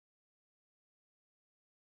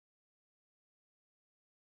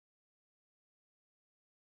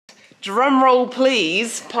drum roll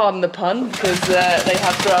please, pardon the pun, because they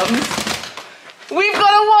have drums. We've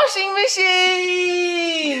got a washing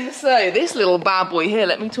machine! So this little bad boy here,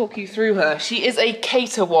 let me talk you through her. She is a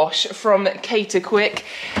Cater Wash from Cater Quick.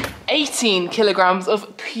 18 kilograms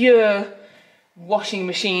of pure washing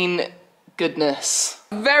machine goodness.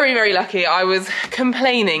 Very, very lucky. I was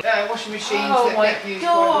complaining. Washing machines. Oh my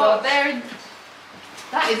god, that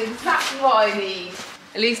is exactly what I need.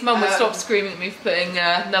 At least Mum would stop screaming at me for putting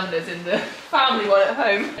numbers in the family one at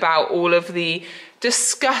home. About all of the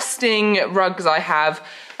disgusting rugs I have,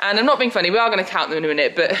 and I'm not being funny, we are going to count them in a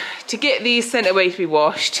minute, but to get these sent away to be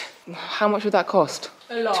washed, how much would that cost?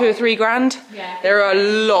 A lot. 2 or 3 grand? Yeah. There are a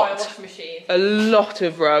lot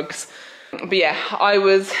of rugs. But yeah, I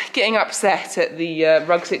was getting upset at the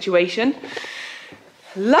rug situation.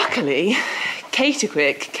 Luckily, Cater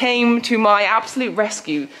Quick came to my absolute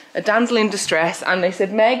rescue, a damsel in distress, and they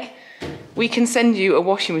said, Meg, we can send you a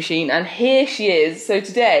washing machine, and here she is. So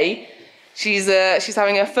today, she's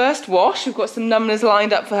having her first wash. We've got some numbers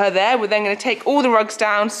lined up for her there. We're then going to take all the rugs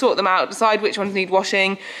down, sort them out, decide which ones need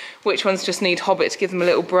washing, which ones just need Hobbit to give them a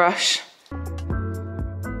little brush.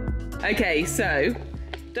 Okay, so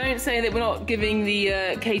don't say that we're not giving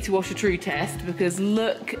the Cater Wash a true test, because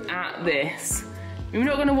look at this. We're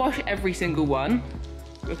not going to wash every single one,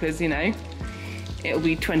 because, you know, it'll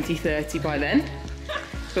be 2030 by then.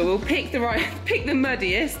 But we'll pick the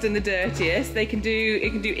muddiest and the dirtiest. It can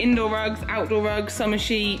do indoor rugs, outdoor rugs, summer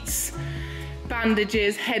sheets,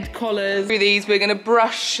 bandages, head collars. Through these, we're going to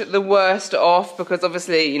brush the worst off, because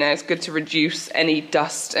obviously, you know, it's good to reduce any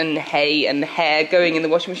dust and hay and hair going in the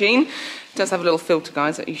washing machine. It does have a little filter,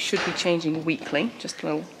 guys, that you should be changing weekly. Just a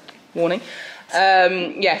little warning.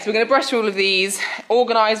 Yeah, so we're going to brush through all of these,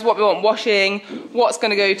 organise what we want washing, what's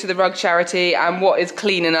going to go to the rug charity, and what is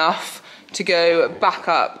clean enough to go back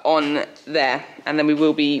up on there, and then we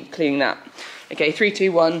will be cleaning that. Okay, 3,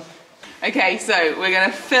 2, 1. Okay, so we're going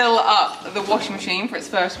to fill up the washing machine for its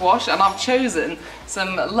first wash, and I've chosen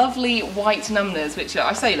some lovely white numbers, which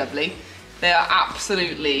I say lovely, they are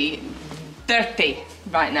absolutely dirty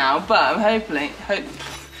right now, but I'm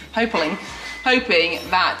hoping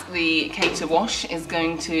that the Cater Wash is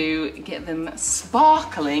going to get them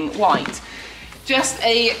sparkling white. Just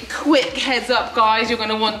a quick heads up, guys, you're going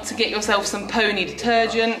to want to get yourself some Pony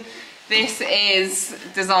detergent. This is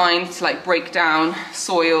designed to like break down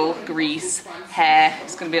soil, grease, hair.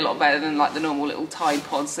 It's going to be a lot better than like the normal little Tide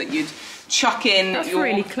Pods that you'd chuck in. That's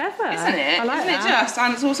really clever. Isn't it? I like that. Isn't it just?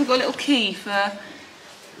 And it's also got a little key for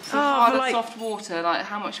hard and soft water, like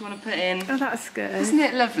how much you want to put in. Oh, that's good. Isn't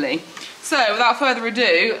it lovely? So, without further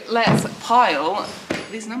ado, let's pile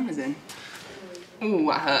these numbers in. Ooh,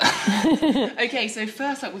 that hurt. Okay, so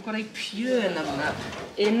first up, we've got a pure number.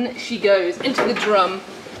 In she goes, into the drum.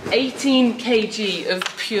 18 kg of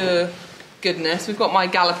pure goodness. We've got my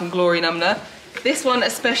Gallop and Glory number. This one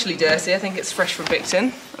especially dirty. I think it's fresh from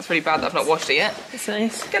Bicton. That's really bad that I've not washed it yet. That's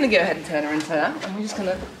nice. Gonna go ahead and turn her into that, and we're just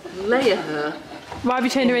gonna layer her. Why have you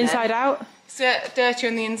turned her inside out? It's dirtier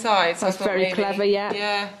on the inside. So that's very clever, yeah.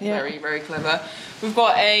 Yeah, very, very clever. We've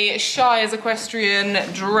got a Shire's Equestrian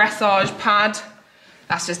dressage pad.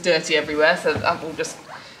 That's just dirty everywhere, so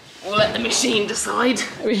we'll let the machine decide.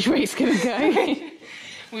 Which way it's gonna go.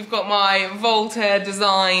 We've got my Voltaire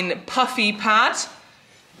Design puffy pad.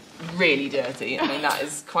 Really dirty. I mean, that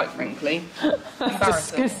is quite frankly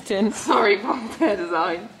embarrassing. Disgusting. Sorry, Voltaire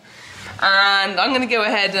Design. And I'm going to go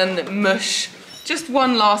ahead and mush just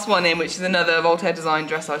one last one in, which is another Voltaire Design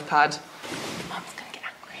dressage pad. Mum's going to get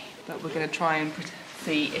angry, but we're going to try and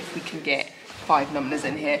see if we can get 5 numbers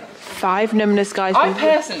in here. 5 numbers, guys. I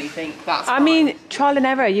personally think that's fine. I mean, trial and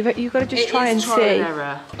error. You've got to just try and see. Trial and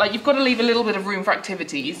error. Like, you've got to leave a little bit of room for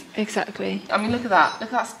activities. Exactly. I mean, look at that.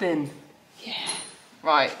 Look at that spin. Yeah.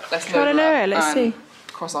 Right, let's trial and error. Let's see.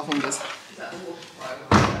 Cross our fingers.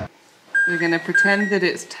 We're going to pretend that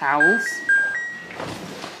it's towels.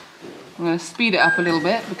 I'm going to speed it up a little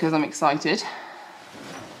bit because I'm excited.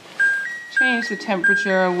 Change the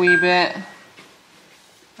temperature a wee bit.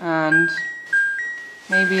 And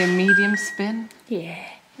maybe a medium spin? Yeah.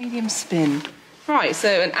 Medium spin. Right,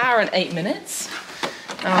 so 1 hour and 8 minutes.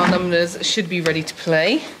 And our numbers should be ready to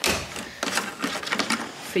play.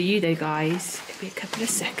 For you though, guys, it'll be a couple of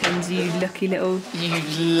seconds, you lucky little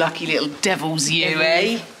devils, you,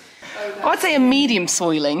 eh? I'd say a medium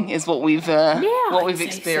soiling is what we've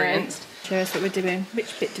experienced. So. Show us what we're doing.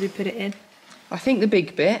 Which bit do we put it in? I think the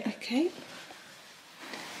big bit. Okay.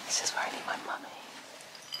 This is where I need my mummy.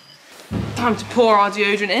 Time to pour our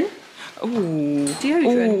deodorant in. Ooh.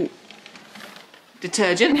 Deodorant? Ooh.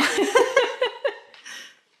 Detergent.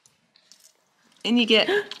 In you get.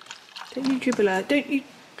 Don't you dribble her. Don't you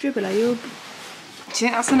dribble, are you? Do you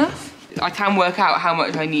think that's enough? I can work out how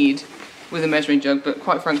much I need with a measuring jug, but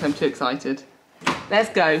quite frankly, I'm too excited. Let's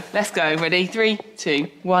go. Ready? 3, 2,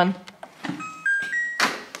 1.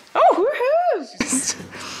 Oh,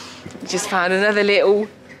 woohoo! Just found another little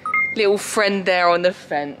friend there on the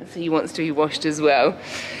fence. He wants to be washed as well.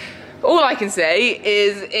 All I can say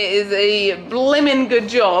is it is a blimmin' good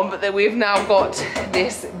job that we've now got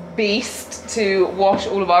this beast to wash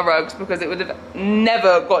all of our rugs, because it would have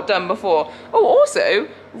never got done before. Oh, also,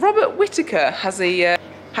 Robert Whittaker has a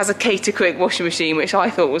Cater Quick washing machine, which I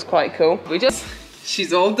thought was quite cool.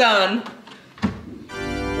 She's all done.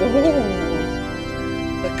 Ooh,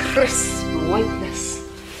 the crisp whiteness.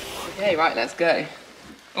 Okay, right, let's go.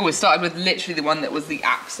 Oh, it started with literally the one that was the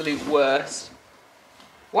absolute worst.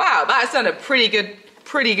 Wow, that's done a pretty good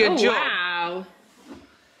job. Wow.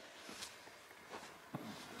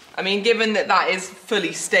 I mean, given that that is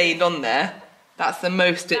fully stained on there, that's the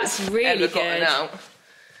most it's really ever gotten out.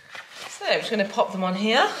 So I'm just going to pop them on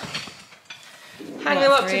here. Hang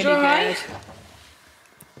them up to dry.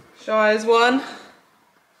 Dries one.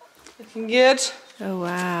 Looking good. Oh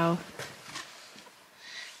wow.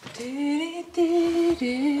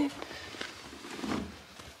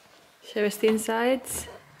 Show us the insides.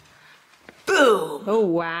 Boom! Oh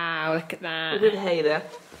wow, look at that. A good hay there.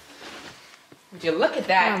 Would you look at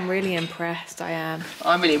that? I'm really impressed, I am.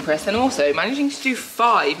 I'm really impressed. And also managing to do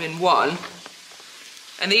 5 in one.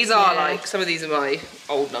 And these are like, some of these are my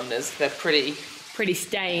old numbers. They're pretty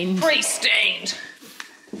stained. Pretty stained.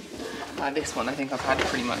 This one I think I've had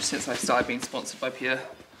pretty much since I started being sponsored by Pure.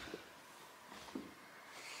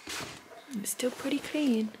 It's still pretty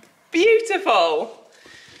clean. Beautiful!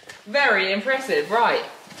 Very impressive. Right,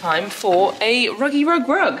 time for a Ruggy Rug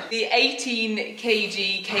rug. The 18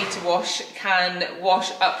 kg Cater Wash can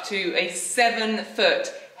wash up to a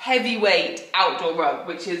 7-foot heavyweight outdoor rug,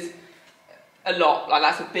 which is a lot. Like,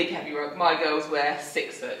 that's a big heavy rug. My girls wear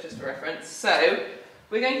 6 foot, just for reference. So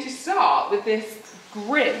we're going to start with this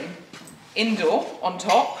grim indoor on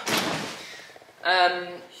top. As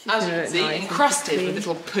you can see, encrusted with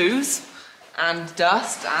little poos and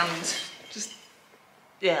dust and just,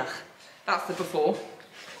 yeah, that's the before.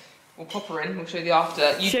 We'll pop her in, we'll show you the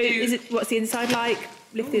after. What's the inside like?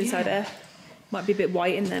 Lift the inside there. Might be a bit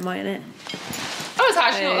white in there, mightn't it? Oh, it's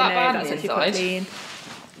actually not that bad on that's the actually quite inside. clean.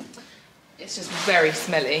 It's just very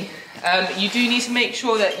smelly. You do need to make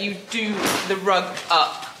sure that you do the rug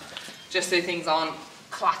up, just so things aren't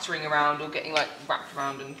clattering around or getting like wrapped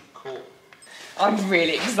around and caught. I'm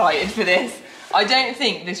really excited for this. I don't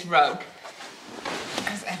think this rug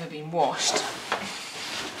has ever been washed.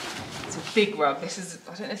 It's a big rug. This is,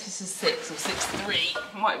 I don't know if this is 6 or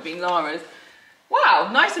 6'3". Might have been Lara's. Wow,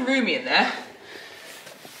 nice and roomy in there.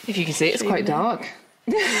 If you can see, it's quite dark.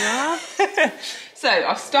 Yeah. So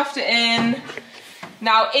I've stuffed it in.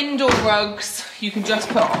 Now indoor rugs, you can just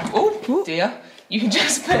put on, oh dear, you can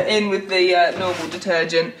just put in with the normal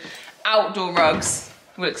detergent. Outdoor rugs,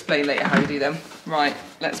 we'll explain later how you do them. Right,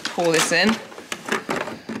 let's pour this in.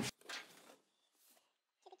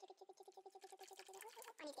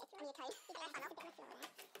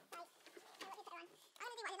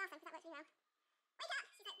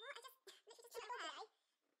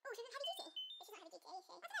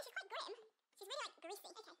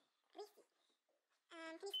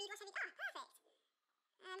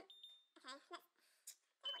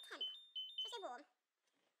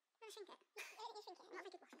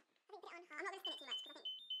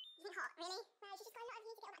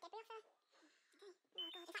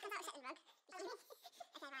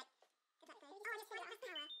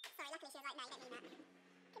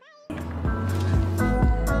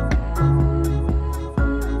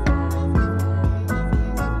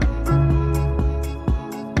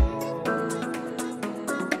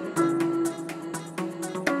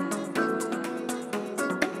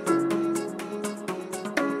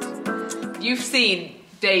 You've seen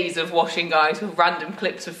days of washing guys with random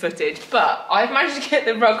clips of footage, but I've managed to get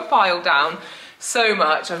the rug pile down so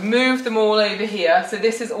much. I've moved them all over here, so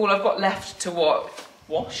this is all I've got left to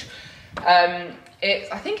wash. I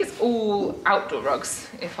think it's all outdoor rugs,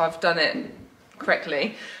 if I've done it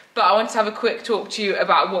correctly. But I wanted to have a quick talk to you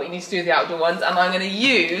about what you need to do with the outdoor ones, and I'm going to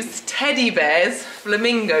use Teddy Bear's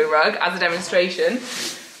flamingo rug as a demonstration.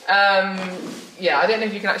 Yeah, I don't know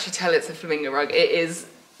if you can actually tell it's a flamingo rug. It is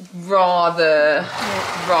rather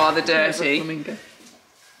dirty.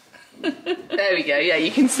 There we go, yeah, you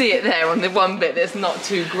can see it there on the one bit that's not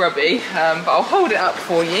too grubby, but I'll hold it up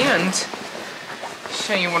for you and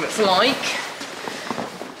show you what it's like.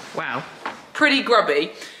 Wow, pretty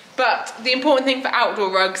grubby, But the important thing for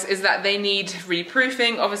outdoor rugs is that they need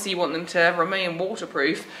reproofing. Obviously you want them to remain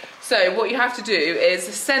waterproof. So what you have to do is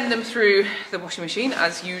send them through the washing machine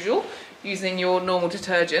as usual, using your normal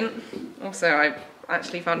detergent. Also, I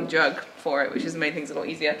actually found a jug for it, which has made things a lot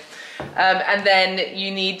easier. And then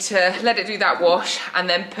you need to let it do that wash and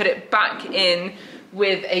then put it back in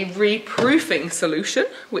with a reproofing solution,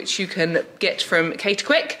 which you can get from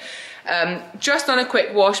Catering. Just on a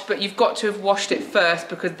quick wash, but you've got to have washed it first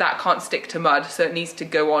because that can't stick to mud, so it needs to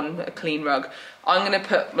go on a clean rug. I'm gonna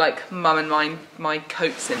put like mum and my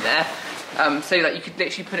coats in there, so that you could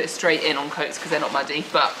literally put it straight in on coats because they're not muddy.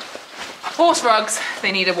 But horse rugs,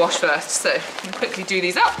 they need a wash first, so I'm gonna quickly do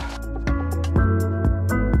these up.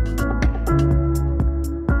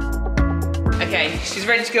 Okay, she's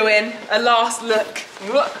ready to go in. A last look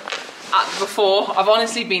at the before. I've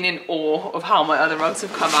honestly been in awe of how my other rugs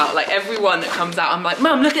have come out. Like every one that comes out, I'm like,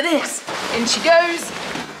 Mum, look at this. In she goes.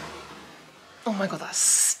 Oh my God, that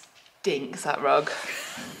stinks, that rug.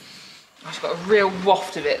 She's got a real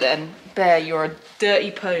waft of it then. Bear, you're a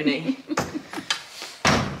dirty pony.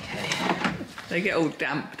 Okay. They get all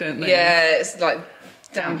damp, don't they? Yeah, it's like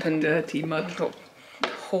damp and dirty mud. Got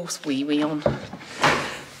horse wee on.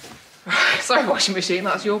 Sorry, washing machine,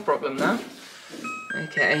 that's your problem now.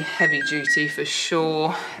 Okay, heavy duty for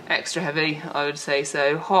sure. Extra heavy, I would say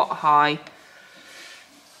so. Hot, high.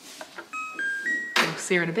 We'll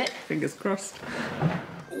see her in a bit. Fingers crossed.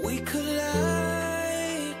 We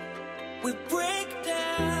collide, we break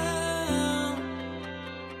down,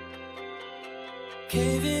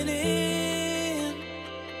 caving in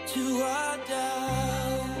to our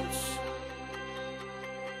doubts.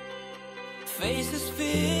 Faces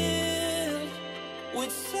filled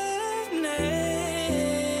with sadness.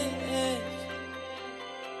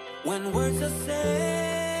 When words are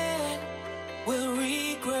said, we'll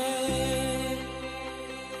regret.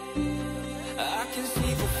 I can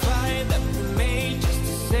see the fire that we made just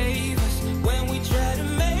to save us. When we try to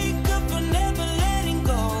make up for never letting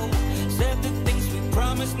go. Said the things we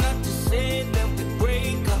promised not to say, then we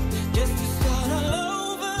break up just to start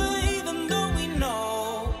all over, even though we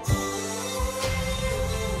know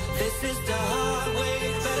this is the hard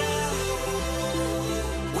way better.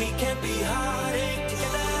 We can't be heartache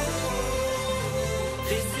together.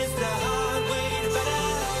 This is the hard way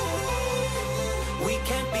better. We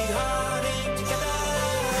can't be heartache together.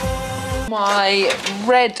 My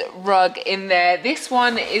red rug in there. This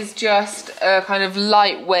one is just a kind of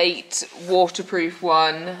lightweight, waterproof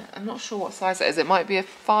one. I'm not sure what size that is. It might be a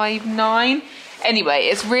 5'9". Anyway,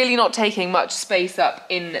 it's really not taking much space up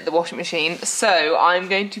in the washing machine, so I'm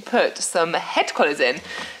going to put some head collars in.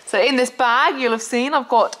 So in this bag, you'll have seen I've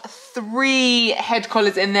got 3 head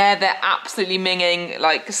collars in there. They're absolutely minging,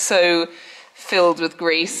 like so filled with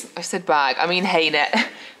grease. I said bag, I mean hay net.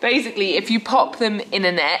 Basically, if you pop them in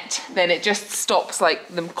a net, then it just stops like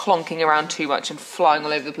them clonking around too much and flying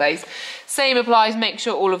all over the place. Same applies, make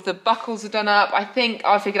sure all of the buckles are done up. I think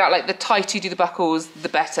I figured out like the tighter you do the buckles, the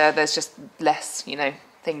better. There's just less, you know,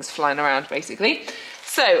 things flying around basically.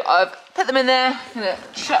 So I've put them in there, I'm gonna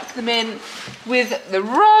chuck them in with the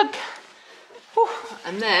rug. Whew.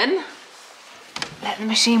 And then let the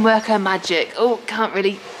machine work her magic. Oh, can't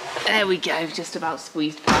really, there we go, just about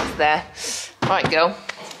squeezed past there. Right, girl,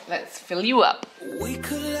 let's fill you up. We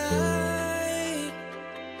collide,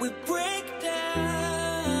 we break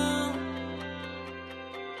down,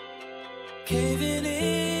 caving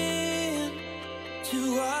in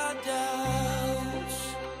to our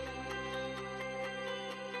doubts.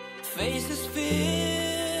 Faces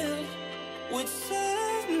filled with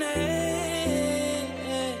sadness.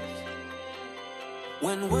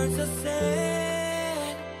 When words are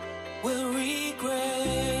said, we'll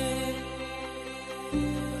regret.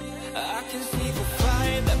 I can see the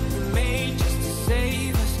fire that we made just to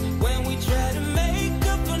save us. When we try to make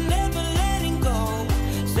up for never letting go.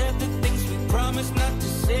 Said the things we promised not to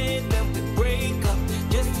say, then we break up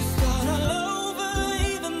just to start all over,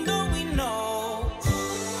 even though we know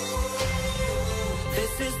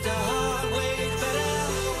this is the hard way better.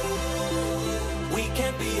 We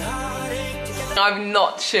can't be heartache together. I've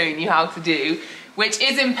not shown you how to do, which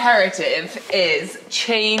is imperative, is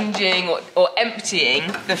changing or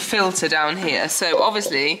emptying the filter down here. So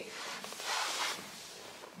obviously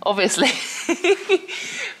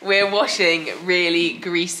we're washing really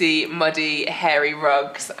greasy, muddy, hairy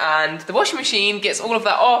rugs, and the washing machine gets all of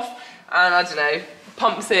that off and, I don't know,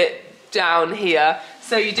 pumps it down here.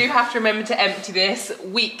 So you do have to remember to empty this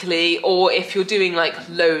weekly, or if you're doing like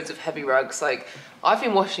loads of heavy rugs, like I've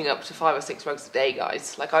been washing up to 5 or 6 rugs a day,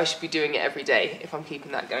 guys. Like I should be doing it every day if I'm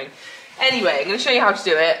keeping that going. Anyway, I'm gonna show you how to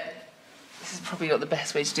do it. this is probably not the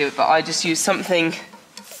best way to do it, but I just use something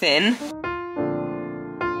thin.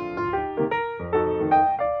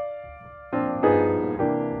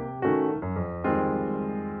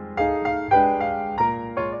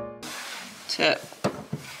 To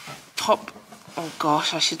pop, oh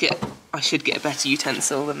gosh, I should get a better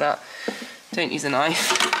utensil than that. Don't use a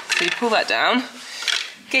knife. So you pull that down,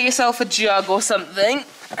 get yourself a jug or something,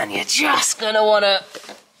 and you're just gonna wanna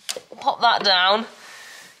pop that down.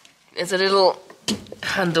 There's a little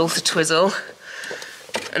handle to twizzle,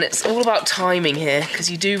 and it's all about timing here, because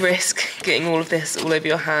you do risk getting all of this all over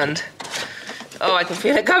your hand. Oh, I can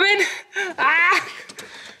feel it coming. Ah!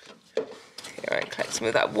 Here, I collect some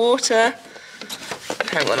of that water.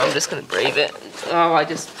 Hang on, I'm just gonna brave it. Oh, I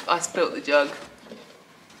spilt the jug.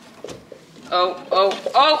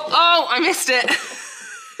 Oh, I missed it.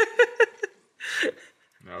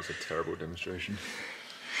 That was a terrible demonstration.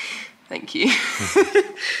 Thank you.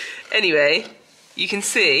 Anyway, you can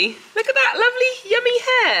see, look at that lovely, yummy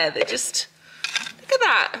hair that just, look at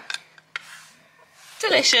that.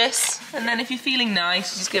 Delicious. And then if you're feeling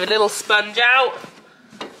nice, just give a little sponge out.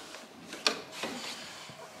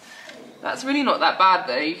 That's really not that bad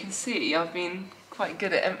though. You can see I've been quite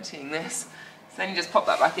good at emptying this. So then you just pop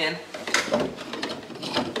that back in.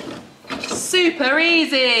 Super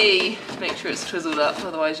easy! Make sure it's twizzled up,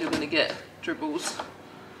 otherwise you're going to get dribbles. There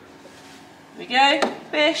we go.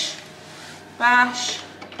 Bish. Bash.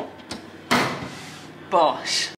 Bosh.